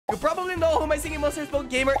You probably know who my singing monsters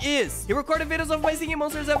gamer is. He recorded videos of my singing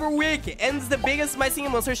monsters every week and is the biggest my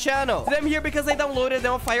singing monsters channel. Today I'm here because I downloaded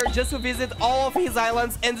them on Fire just to visit all of his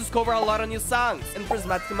islands and discover a lot of new songs and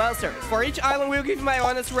prismatic monsters. For each island, we'll give my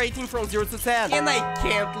honest rating from 0 to 10. And I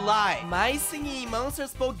can't lie, my singing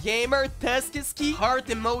monsters gamer Tuskisky heart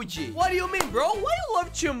emoji. What do you mean, bro? Why you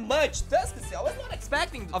love too much Tuskisky? I was not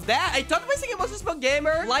expecting of that. I thought my singing monsters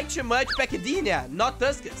gamer liked too much Pacadinha, not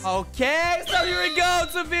Tuskis. Okay, so here we go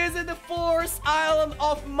to visit the 4th island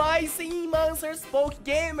of my singing monsters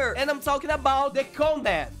gamer, and I'm talking about the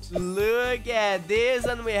content. Look at this,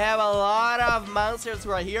 and we have a lot of monsters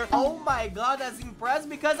right here. Oh my god, that's impressive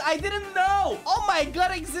because I didn't know. Oh my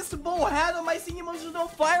god, exists a bullhead on my singing monsters on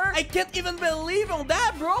Fire. I can't even believe on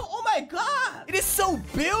that, bro. Oh my god, it is so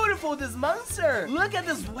beautiful, this monster. Look at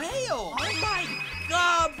this whale. Oh my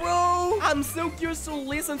god, bro. I'm so curious to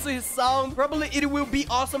listen to his sound. Probably it will be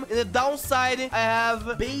awesome. In the downside, I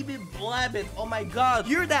have Baby Blabbit. Oh my god,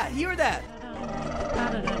 hear that, hear that.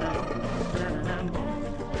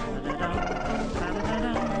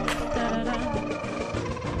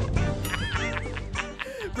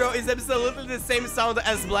 Bro, it's absolutely the same sound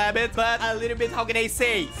as Blabbit, but a little bit, how can I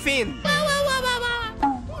say, thin.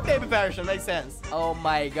 Baby version, makes sense. Oh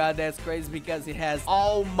my god, that's crazy because it has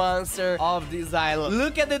all monster of this island.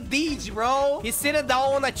 Look at the DJ, bro. He's sitting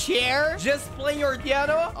down on a chair, just playing your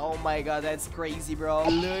piano. Oh my god, that's crazy, bro.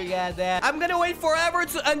 Look at that. I'm gonna wait forever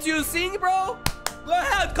until you sing, bro. Go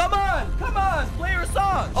ahead, come on, play your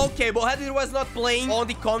song. Okay, but it was not playing on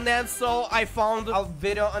the content, so I found a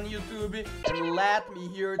video on YouTube and let me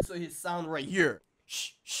hear it to his sound right here.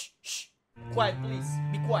 Shh, shh, shh. Quiet, please.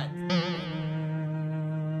 Be quiet.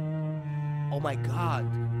 Oh my god.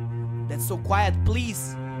 That's so quiet.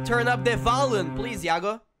 Please turn up the volume, please,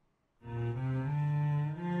 Iago.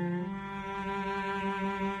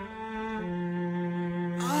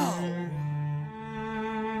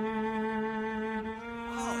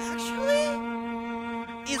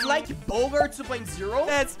 It's like Bogart 2.0.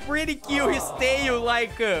 That's pretty cute. His tail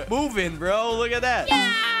like moving, bro. Look at that. Yeah.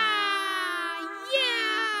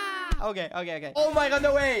 Okay. Oh my god,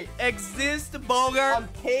 no way. Exists Bogart on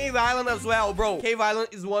Cave Island as well, bro. Cave Island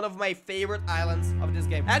is one of my favorite islands of this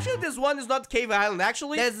game. Actually, this one is not Cave Island.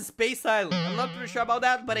 Actually, there's a Space Island. I'm not pretty sure about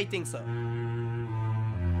that, but I think so.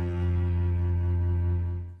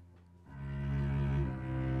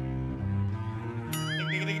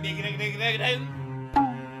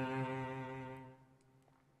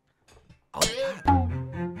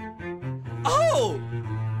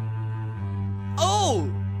 Oh!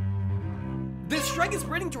 This track is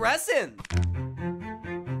pretty interesting.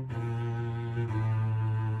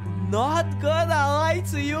 Not gonna lie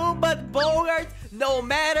to you, but Bogart, no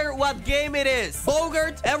matter what game it is,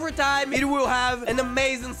 Bogart, every time it will have an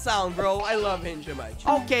amazing sound, bro. I love him too much.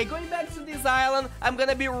 Okay, going back to this island, I'm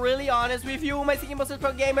gonna be really honest with you, my singing monsters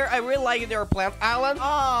gamer. I really like their plant island.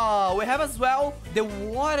 Oh, we have as well the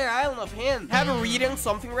water island of him. Have a reading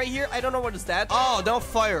something right here. I don't know what is that. Oh, don't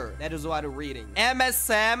fire. That is what I'm reading.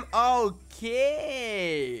 MSM.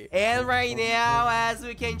 Okay. And right now, as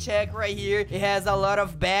we can check right here, it has a lot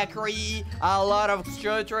of bakery, a lot of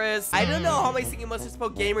structures. I don't know how my singing monsters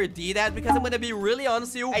gamer did that because I'm gonna be really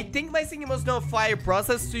honest with you. I think my singing monsters on Fire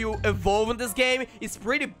process to evolve in this game is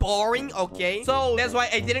pretty boring, okay? So that's why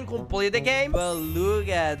I didn't complete the game. But look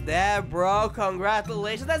at that, bro.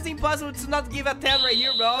 Congratulations. That's impossible to not give a 10 right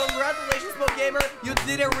here, bro. Congratulations, gamer. You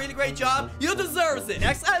did a really great job. You deserve it.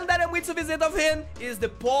 Next island that I'm going to visit of him is the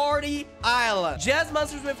Party Island. Just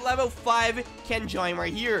monsters with level 5 can join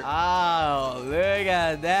right here. Oh, look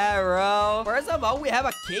at that, bro. First of all, we have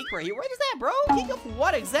a cake right here. What is that, bro? Cake of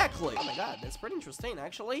what exactly? Oh my god, that's pretty interesting,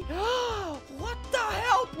 actually. What the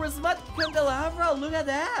hell? Prismatic candelabra. Look at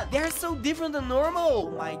that. They're so different than normal.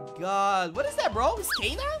 Oh my god. What is that, bro? Is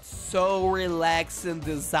Kana? So relaxing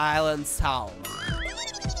this island sound.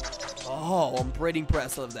 Oh, I'm pretty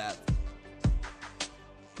impressed with that.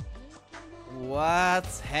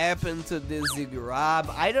 What's happened to this Ziggurat?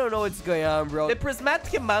 I don't know what's going on, bro. The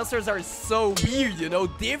prismatic monsters are so weird, you know,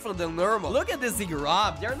 different than normal. Look at this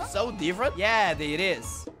Ziggurat. They're not so different. Yeah, it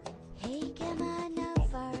is. Hey, come on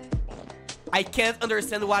over. I can't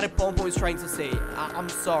understand what a Pompom is trying to say. I'm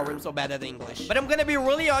sorry, I'm so bad at English. But I'm gonna be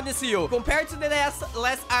really honest with you. Compared to the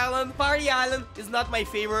last island, Party Island is not my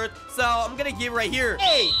favorite. So I'm gonna give right here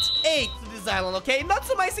 8 to this island, okay? Not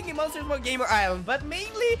to my singing monsters gamer island, but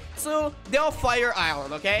mainly to the Fire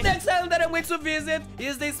Island, okay? Next island that I'm going to visit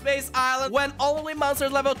is the Space Island, when only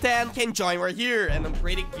monsters level 10 can join right here. And I'm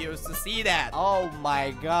pretty curious to see that. Oh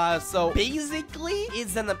my god. So basically,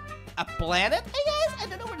 it's a planet, I guess? I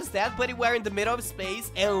don't know what is instead, but we're in the middle of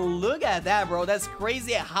space. And look at that, bro. That's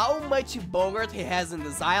crazy how much Bogart he has in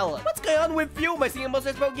this island. What's going on with you, my singing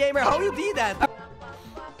MSMPokeGamer? How you did that?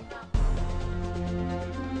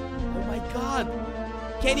 Oh my god.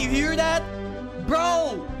 Can you hear that?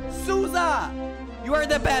 Bro, Souza! You are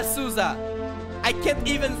the best, Souza. I can't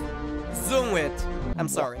even zoom it. I'm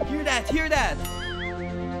sorry. Hear that, hear that.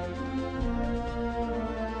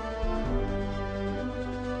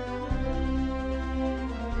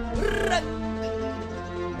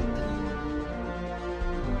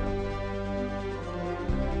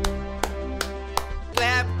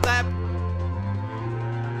 Clap, clap.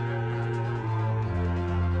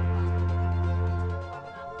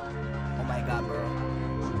 Oh my god, bro.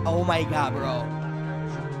 Oh my god, bro.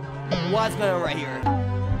 What's going on right here?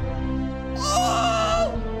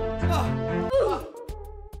 Oh!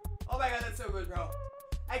 Oh my god, that's so good, bro.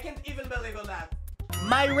 I can't even believe on that.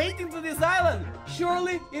 My rating to this island,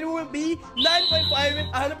 surely it will be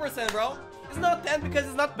 9.5, 100%, bro. It's not 10 because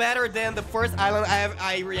it's not better than the first island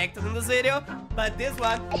I reacted in this video, but this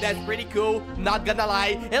one, that's pretty cool, not gonna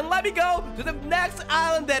lie. And let me go to the next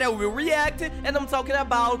island that I will react, and I'm talking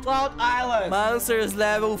about Cloud Island. Monsters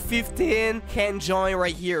level 15 can join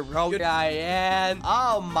right here, bro. And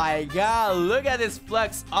oh my god, look at this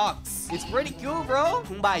Flux Ox. It's pretty cool, bro.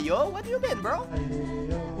 Kumbayo? What do you mean, bro?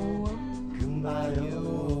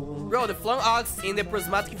 Bro, the Flung Ox in the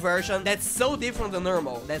prismatic version, that's so different than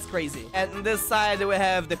normal. That's crazy. And on this side, we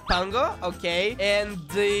have the Pango, okay? And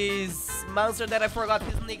this monster that I forgot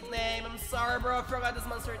his nickname. I'm sorry, bro. I forgot this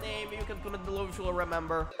monster name. You can comment below if you'll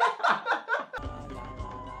remember.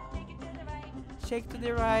 Shake to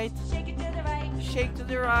the right. Shake to the right. Shake to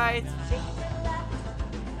the right.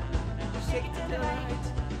 Shake to the right.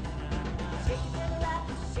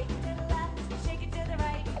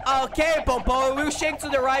 Okay, Pompo, we'll shake to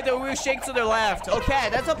the right or we'll shake to the left. Okay,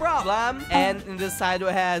 that's a problem. And in this side, we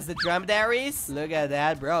have the dromedaries. Look at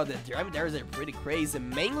that, bro. The dromedaries are pretty crazy.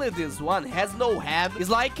 Mainly this one has no head. It's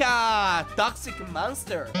like a toxic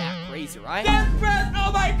monster. Yeah, crazy, right? Empress!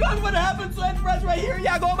 Oh my god, what happened to Empress right here?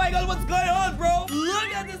 Yeah, oh my god, what's going on, bro?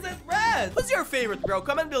 Look at this Empress. What's your favorite, bro?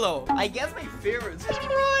 Comment below. I guess my favorite.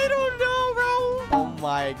 I don't know, bro. Oh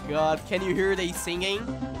my god, can you hear they singing?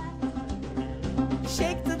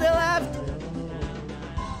 Shake to the left.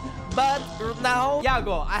 But now,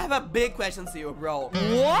 Yago, I have a big question to you, bro.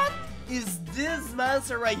 What is this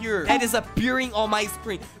monster right here that is appearing on my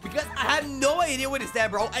screen? Because I have no idea what is that,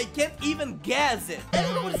 bro. I can't even guess it. I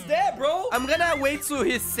don't know what is that, bro. I'm gonna wait till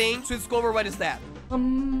he sings to discover what is that. Oh,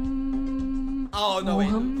 no way.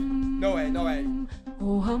 No way, no way.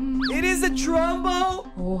 It is a Trumbo.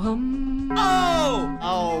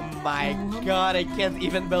 Oh my god, I can't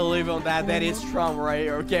even believe on that. That is Trumbo right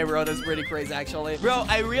here. Okay, bro, that's pretty crazy, actually. Bro,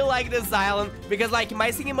 I really like this island because, like, my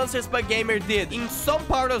singing MSMPokeGamer did in some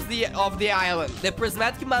part of the island, the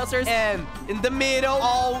prismatic monsters, and in the middle,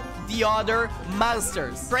 all the other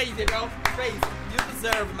monsters. Crazy, bro. Crazy. You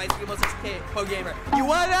deserve my singing MSMPokeGamer. You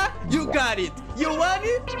wanna? You got it. You want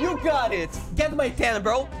it? You got it. Get my 10,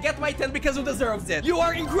 bro. Get my 10 because you deserve it. You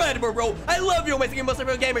are incredible, bro. I love you, my singing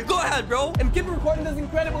MSMPokeGamer. Go ahead, bro. And keep recording these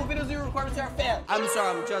incredible videos you record with your fan. I'm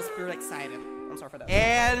sorry, I'm just very excited. I'm sorry for that.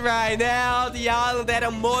 And right now, the island that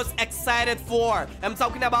I'm most excited for. I'm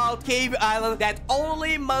talking about Cave Island that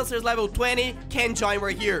only monsters level 20 can join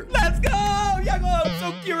right here. Let's go! Yago, I'm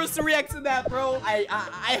so curious to react to that, bro.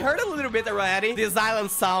 I heard a little bit already, this island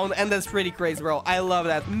sound, and that's pretty crazy, bro. I love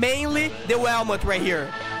that. Mainly the Whelmut right here.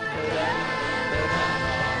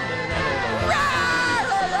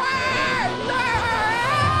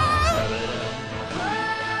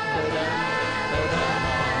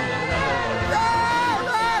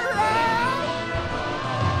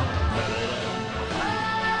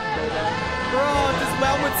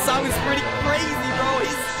 Whelmut sound is pretty crazy, bro.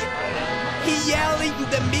 He's yelling in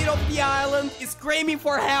the middle of the island, he's screaming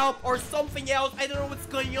for help or something else. I don't know what's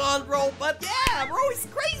going on, bro, but yeah, bro, it's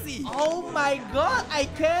crazy. Oh my god, I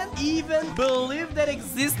can't even believe that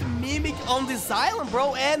exists Mimic on this island,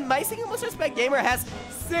 bro. And my singing MSMPokeGamer has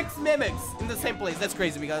 6 mimics in the same place. That's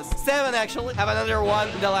crazy because 7 actually have another one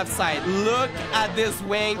in the left side. Look at this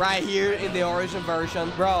wing right here in the origin version.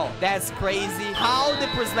 Bro, that's crazy. How the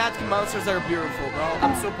prismatic monsters are beautiful, bro.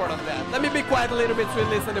 I'm so proud of that. Let me be quiet a little bit to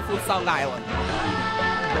listen to the full sound island.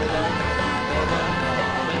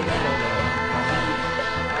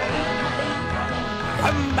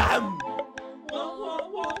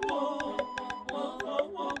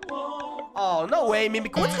 Oh, no way,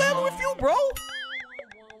 Mimic. What's going on with you, bro?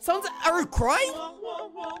 Sounds, are you crying? Whoa,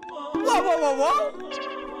 whoa, whoa, whoa.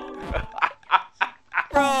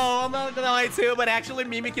 Bro, I'm not gonna lie to you, but actually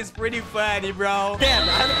Mimic is pretty funny, bro. Damn,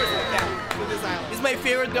 100% down to this island. It's my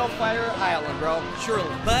favorite Fire Island, bro. Surely.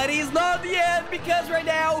 But it's not yet, because right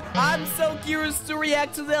now, I'm so curious to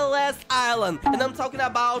react to the last island. And I'm talking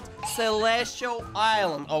about Celestial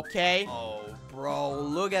Island, okay? Oh. Bro,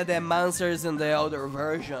 look at the monsters in the older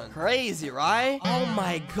version. Crazy, right? Oh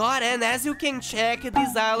my god, and as you can check,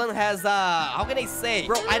 this island has how can I say?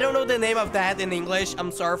 Bro, I don't know the name of that in English. I'm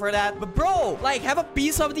sorry for that. But bro, like, have a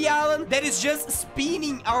piece of the island that is just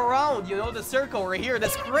spinning around, you know, the circle right here.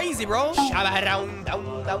 That's crazy, bro. And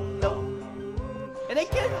I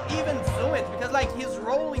can't even zoom it because, like, he's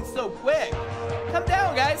rolling so quick. Come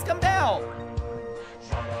down, guys, come down.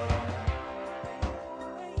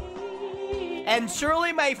 And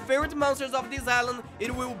surely my favorite monsters of this island,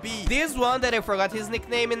 it will be this one that I forgot his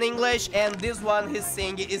nickname in English, and this one he's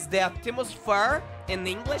saying is the atmosphere in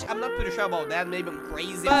English. I'm not pretty sure about that, maybe I'm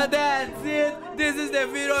crazy. But that's it. This is the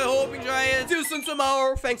video. I hope you enjoy it. See you soon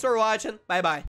tomorrow. Thanks for watching. Bye bye.